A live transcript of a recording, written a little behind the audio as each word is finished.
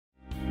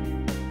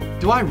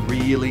Do I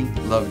really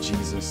love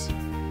Jesus?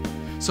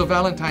 So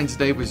Valentine's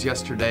Day was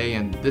yesterday,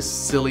 and this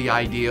silly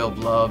idea of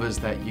love is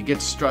that you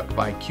get struck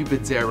by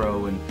Cupid's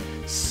arrow and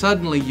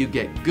suddenly you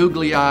get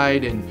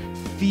googly-eyed and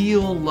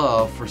feel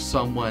love for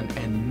someone,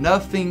 and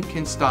nothing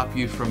can stop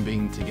you from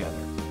being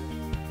together.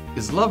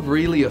 Is love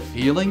really a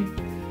feeling?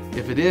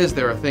 If it is,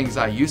 there are things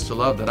I used to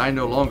love that I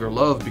no longer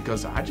love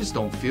because I just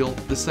don't feel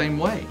the same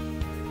way.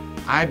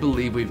 I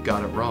believe we've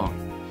got it wrong.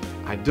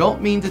 I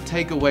don't mean to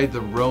take away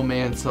the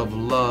romance of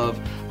love,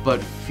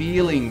 but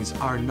feelings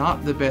are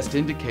not the best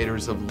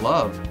indicators of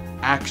love.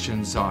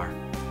 Actions are.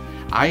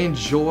 I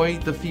enjoy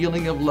the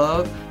feeling of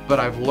love, but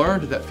I've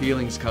learned that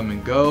feelings come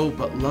and go,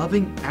 but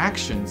loving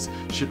actions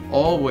should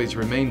always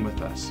remain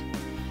with us.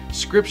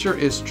 Scripture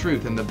is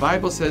truth, and the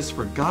Bible says,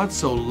 "For God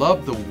so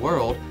loved the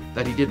world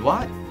that He did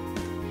what?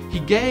 He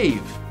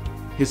gave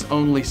His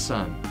only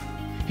Son."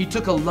 He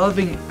took a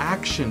loving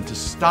action to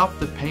stop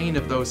the pain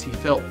of those He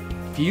felt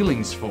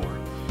feelings for.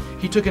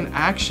 He took an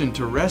action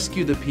to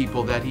rescue the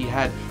people that He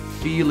had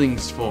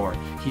feelings for.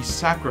 He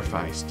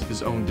sacrificed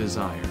His own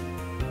desire.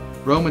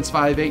 Romans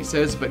 5:8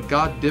 says, "But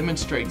God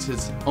demonstrates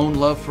His own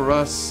love for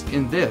us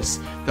in this,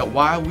 that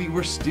while we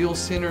were still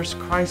sinners,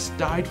 Christ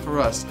died for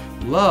us."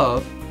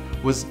 Love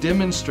was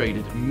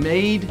demonstrated,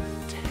 made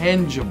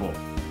tangible.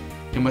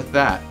 And with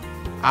that,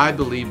 I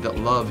believe that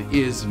love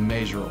is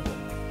measurable.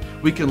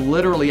 We can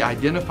literally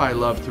identify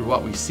love through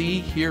what we see,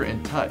 hear,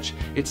 and touch.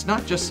 It's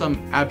not just some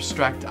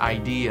abstract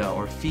idea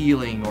or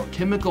feeling or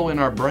chemical in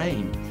our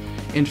brain.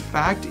 In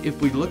fact,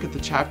 if we look at the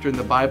chapter in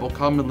the Bible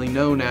commonly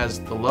known as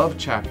the love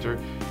chapter,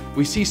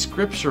 we see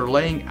Scripture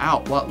laying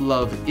out what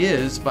love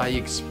is by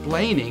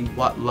explaining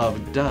what love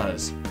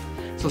does.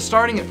 So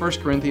starting at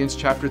 1 Corinthians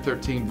chapter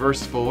 13,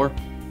 verse 4,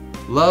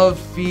 love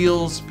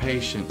feels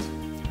patient.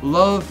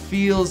 Love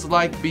feels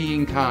like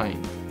being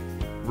kind.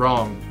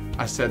 Wrong.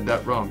 I said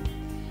that wrong.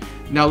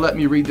 Now let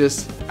me read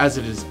this as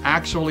it is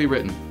actually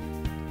written.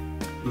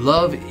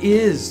 Love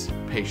is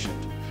patient.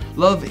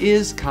 Love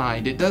is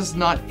kind. It does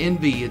not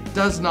envy. It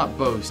does not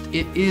boast.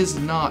 It is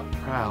not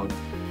proud.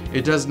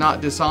 It does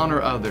not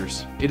dishonor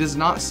others. It is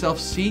not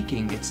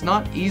self-seeking. It's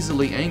not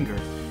easily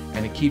angered.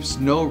 And it keeps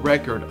no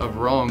record of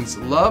wrongs.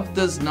 Love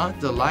does not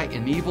delight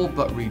in evil,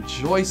 but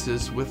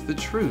rejoices with the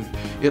truth.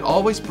 It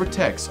always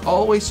protects,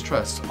 always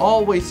trusts,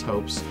 always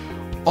hopes,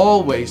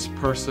 always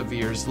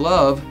perseveres.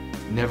 Love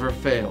never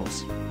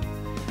fails.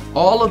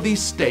 All of these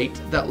state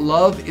that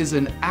love is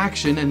an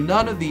action, and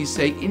none of these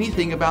say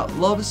anything about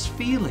love's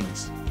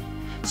feelings.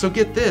 So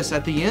get this,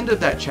 at the end of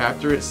that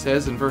chapter it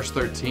says in verse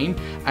 13,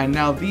 "And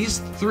now these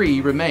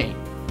three remain,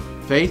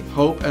 faith,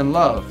 hope, and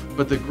love.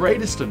 But the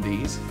greatest of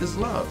these is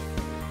love."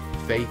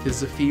 Faith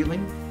is a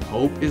feeling,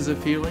 hope is a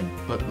feeling,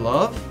 but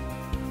love?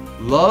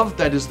 Love,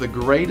 that is the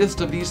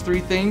greatest of these three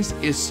things,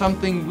 is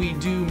something we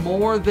do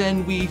more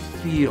than we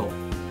feel.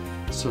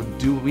 So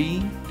do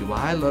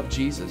I love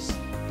Jesus?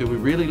 Do we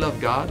really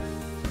love God?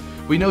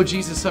 We know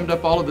Jesus summed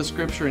up all of the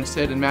Scripture and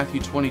said in Matthew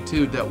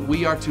 22 that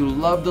we are to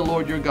love the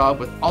Lord your God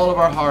with all of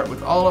our heart,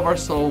 with all of our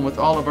soul, and with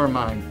all of our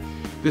mind.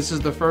 This is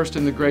the first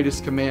and the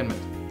greatest commandment.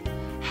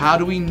 How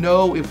do we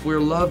know if we're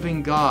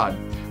loving God?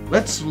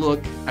 Let's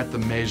look at the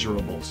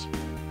measurables.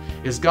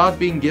 Is God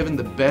being given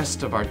the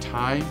best of our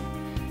time?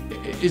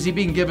 Is He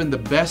being given the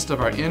best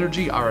of our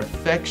energy, our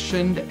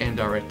affection, and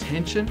our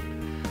attention?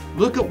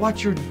 Look at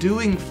what you're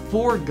doing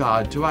for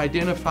God to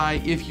identify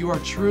if you are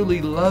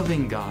truly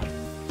loving God.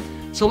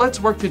 So let's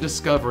work to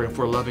discover if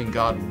we're loving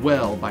God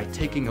well by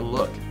taking a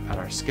look at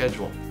our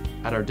schedule,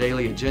 at our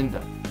daily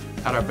agenda,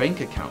 at our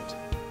bank account.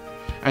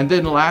 And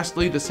then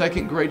lastly, the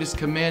second greatest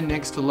command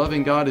next to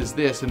loving God is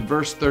this in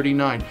verse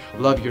 39,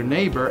 love your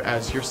neighbor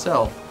as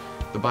yourself.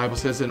 The Bible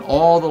says, "And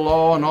all the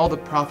law and all the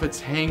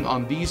prophets hang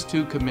on these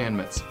two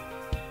commandments."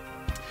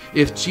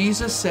 If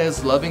Jesus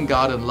says loving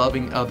God and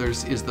loving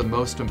others is the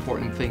most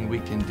important thing we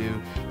can do,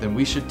 then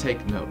we should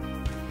take note.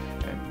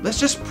 And let's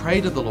just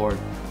pray to the Lord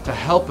to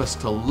help us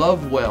to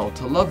love well,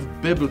 to love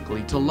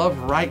biblically, to love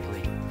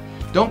rightly.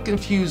 Don't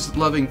confuse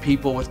loving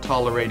people with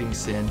tolerating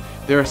sin.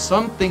 There are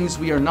some things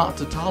we are not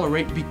to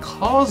tolerate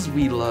because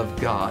we love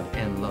God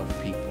and love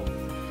people.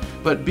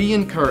 But be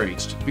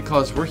encouraged,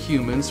 because we're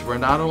humans. We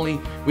not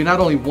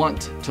only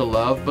want to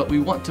love, but we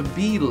want to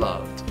be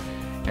loved.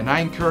 And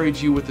I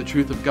encourage you with the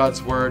truth of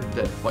God's Word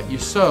that what you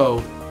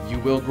sow, you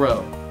will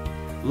grow.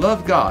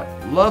 Love God,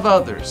 love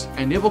others,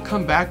 and it will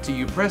come back to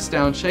you pressed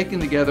down, shaken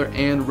together,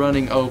 and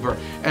running over.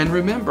 And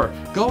remember,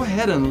 go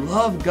ahead and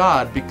love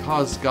God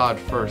because God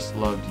first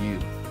loved you.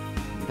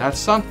 That's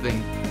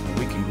something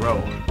we can grow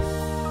on.